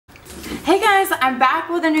Hey guys, I'm back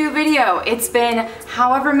with a new video. It's been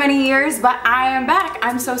however many years, but I am back.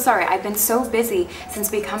 I'm so sorry. I've been so busy since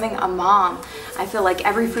becoming a mom. I feel like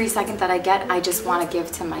every free second that I get, I just want to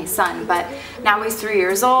give to my son. But now he's 3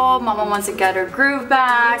 years old, Mama wants to get her groove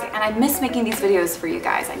back, and I miss making these videos for you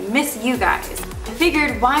guys. I miss you guys. I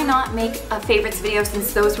figured why not make a favorites video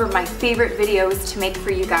since those were my favorite videos to make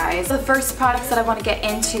for you guys. The first products that I want to get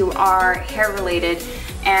into are hair related,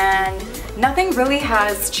 and nothing really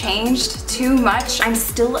has changed too much. I'm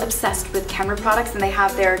still obsessed with Kenra products, and they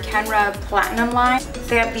have their Kenra Platinum line.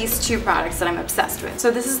 They have these two products that I'm obsessed with.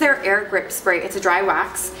 So this is their Air Grip Spray. It's a dry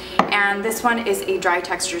wax, and this one is a dry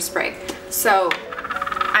texture spray. So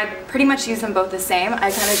I pretty much use them both the same.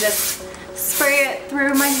 I kind of just spray it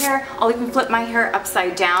through my hair. I'll even flip my hair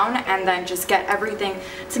upside down and then just get everything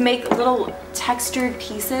to make little textured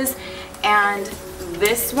pieces. And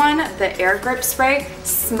this one, the Air Grip Spray,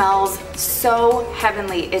 smells so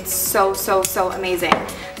heavenly. It's so amazing.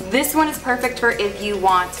 This one is perfect for if you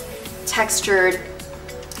want textured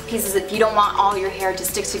pieces, if you don't want all your hair to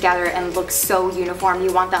stick together and look so uniform,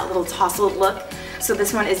 you want that little tousled look. So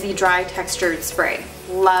this one is the dry textured spray.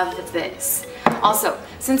 Love this. Also,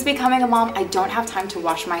 since becoming a mom, I don't have time to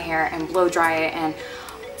wash my hair and blow dry it and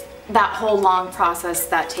that whole long process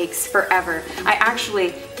that takes forever. I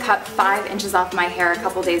actually cut 5 inches off my hair a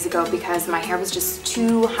couple days ago because my hair was just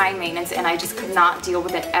too high maintenance and I just could not deal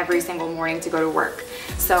with it every single morning to go to work.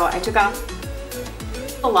 So I took off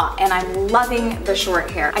a lot, and I'm loving the short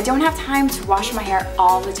hair. I don't have time to wash my hair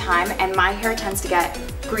all the time, and my hair tends to get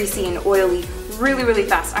greasy and oily really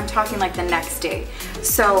fast. I'm talking like the next day.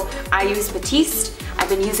 So I use Batiste. I've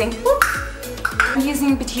been using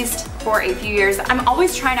Batiste for a few years. I'm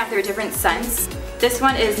always trying out their different scents. This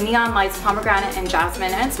one is Neon Lights, Pomegranate, and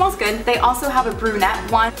Jasmine, and it smells good. They also have a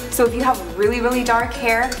brunette one, so if you have really dark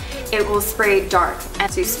hair, it will spray dark.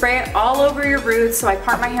 And so you spray it all over your roots, so I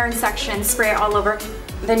part my hair in sections, spray it all over,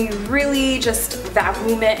 then you really just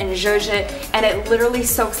vacuum it and zhuzh it, and it literally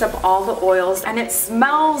soaks up all the oils, and it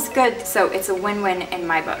smells good, so it's a win-win in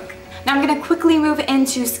my book. Now I'm going to quickly move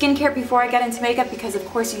into skincare before I get into makeup, because of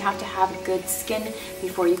course you have to have good skin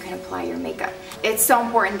before you can apply your makeup. It's so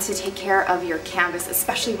important to take care of your canvas,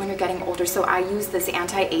 especially when you're getting older. So I use this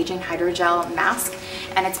anti-aging hydrogel mask,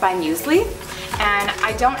 and it's by Musely. And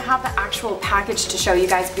I don't have the actual package to show you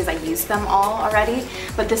guys because I used them all already,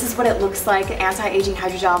 but this is what it looks like, anti-aging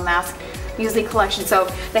hydrogel mask, Musely collection.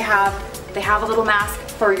 So they have a little mask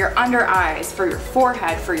for your under eyes, for your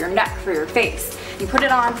forehead, for your neck, for your face. You put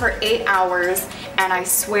it on for 8 hours, and I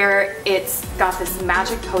swear it's got this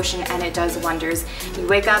magic potion and it does wonders. You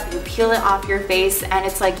wake up, you peel it off your face, and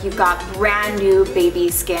it's like you've got brand new baby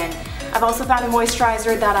skin. I've also found a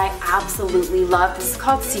moisturizer that I absolutely love. This is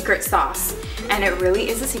called Secret Sauce, and it really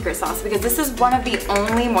is a secret sauce because this is one of the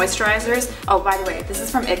only moisturizers. Oh, by the way, this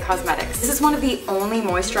is from IT Cosmetics. This is one of the only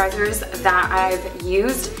moisturizers that I've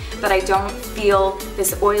used that I don't feel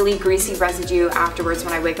this oily, greasy residue afterwards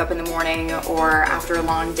when I wake up in the morning or after a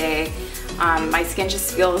long day. My skin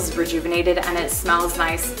just feels rejuvenated and it smells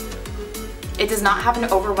nice. It does not have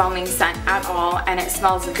an overwhelming scent at all, and it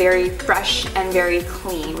smells very fresh and very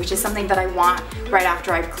clean, which is something that I want right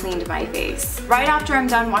after I've cleaned my face. Right after I'm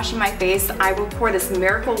done washing my face, I will pour this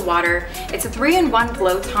Miracle Water. It's a 3-in-1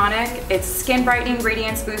 glow tonic. It's skin brightening,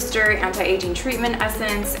 radiance booster, anti-aging treatment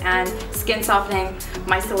essence, and skin softening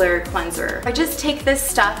micellar cleanser. I just take this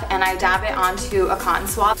stuff and I dab it onto a cotton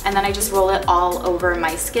swab, and then I just roll it all over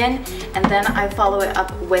my skin, and then I follow it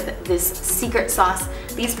up with this Secret Sauce.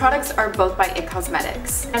 These products are both by IT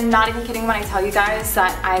Cosmetics. I'm not even kidding when I tell you guys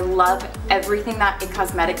that I love everything that IT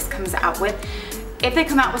Cosmetics comes out with. If they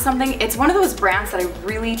come out with something, it's one of those brands that I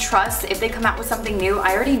really trust. If they come out with something new,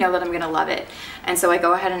 I already know that I'm gonna love it. And so I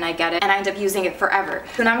go ahead and I get it, and I end up using it forever.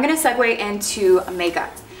 So now I'm gonna segue into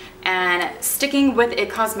makeup. And sticking with IT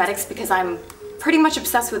Cosmetics because I'm pretty much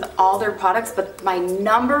obsessed with all their products, but my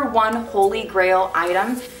 #1 holy grail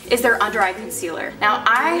item is their under eye concealer. Now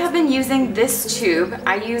I have been using this tube.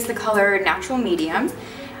 I use the color Natural Medium.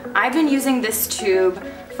 I've been using this tube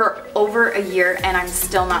for over a year and I'm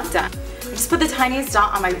still not done. I just put the tiniest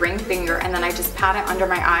dot on my ring finger, and then I just pat it under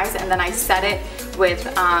my eyes, and then I set it with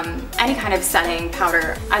any kind of setting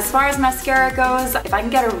powder. As far as mascara goes, if I can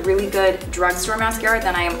get a really good drugstore mascara,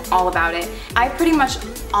 then I am all about it. I pretty much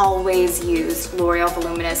always used L'Oreal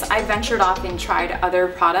Voluminous. I ventured off and tried other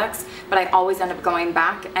products, but I always end up going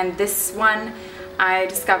back, and this one I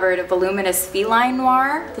discovered Voluminous Feline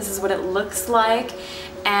Noir. This is what it looks like.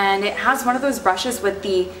 And it has one of those brushes with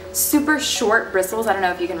the super short bristles. I don't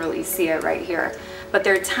know if you can really see it right here, but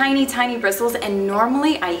they're tiny, tiny bristles, and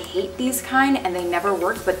normally I hate these kind and they never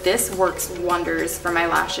work, but this works wonders for my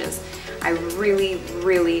lashes. I really,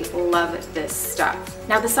 really love this stuff.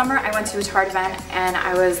 Now this summer I went to a Tarte event and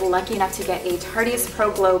I was lucky enough to get a Tarteist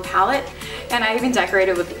Pro Glow palette, and I even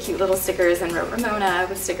decorated with cute little stickers and wrote Ramona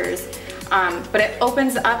with stickers. But it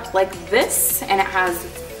opens up like this and it has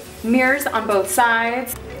mirrors on both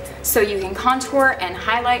sides. So you can contour and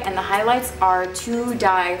highlight, and the highlights are to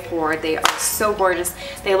die for. They are so gorgeous.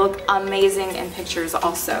 They look amazing in pictures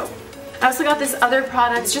also. I also got this other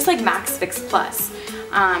product. It's just like Max Fix Plus.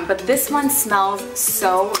 But this one smells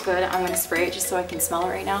so good. I'm gonna spray it just so I can smell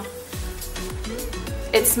it right now.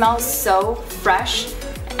 It smells so fresh.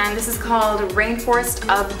 And this is called Rainforest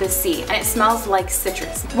of the Sea, and it smells like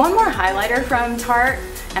citrus. One more highlighter from Tarte,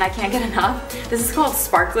 and I can't get enough. This is called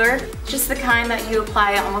Sparkler. Just the kind that you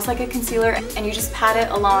apply almost like a concealer, and you just pat it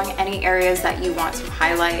along any areas that you want to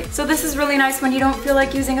highlight. So this is really nice when you don't feel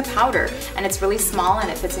like using a powder, and it's really small and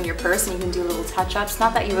it fits in your purse, and you can do little touch-ups.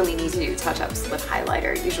 Not that you really need to do touch-ups with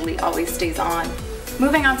highlighter. It usually always stays on.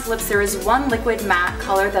 Moving on to lips, there is one liquid matte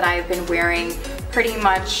color that I've been wearing pretty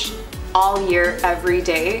much all year, every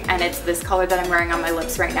day, and it's this color that I'm wearing on my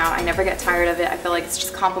lips right now. I never get tired of it. I feel like it's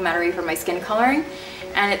just complimentary for my skin coloring,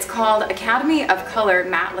 and it's called Academy of Color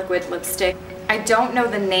Matte Liquid Lipstick. I don't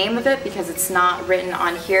know the name of it because it's not written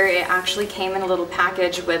on here. It actually came in a little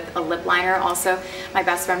package with a lip liner also. My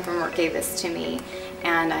best friend from work gave this to me,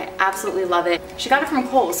 and I absolutely love it. She got it from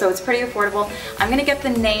Kohl's, so it's pretty affordable. I'm gonna get the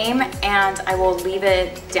name and I will leave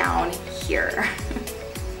it down here.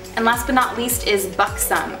 And last but not least is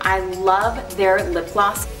Buxom. I love their lip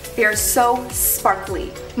gloss. They are so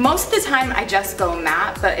sparkly. Most of the time I just go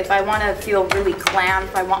matte, but if I want to feel really glam,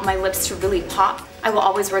 if I want my lips to really pop, I will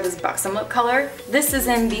always wear this Buxom lip color. This is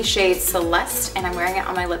in the shade Celeste, and I'm wearing it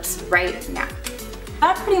on my lips right now.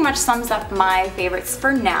 That pretty much sums up my favorites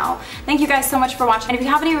for now. Thank you guys so much for watching. And if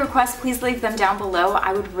you have any requests, please leave them down below.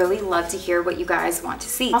 I would really love to hear what you guys want to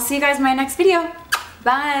see. I'll see you guys in my next video.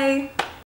 Bye!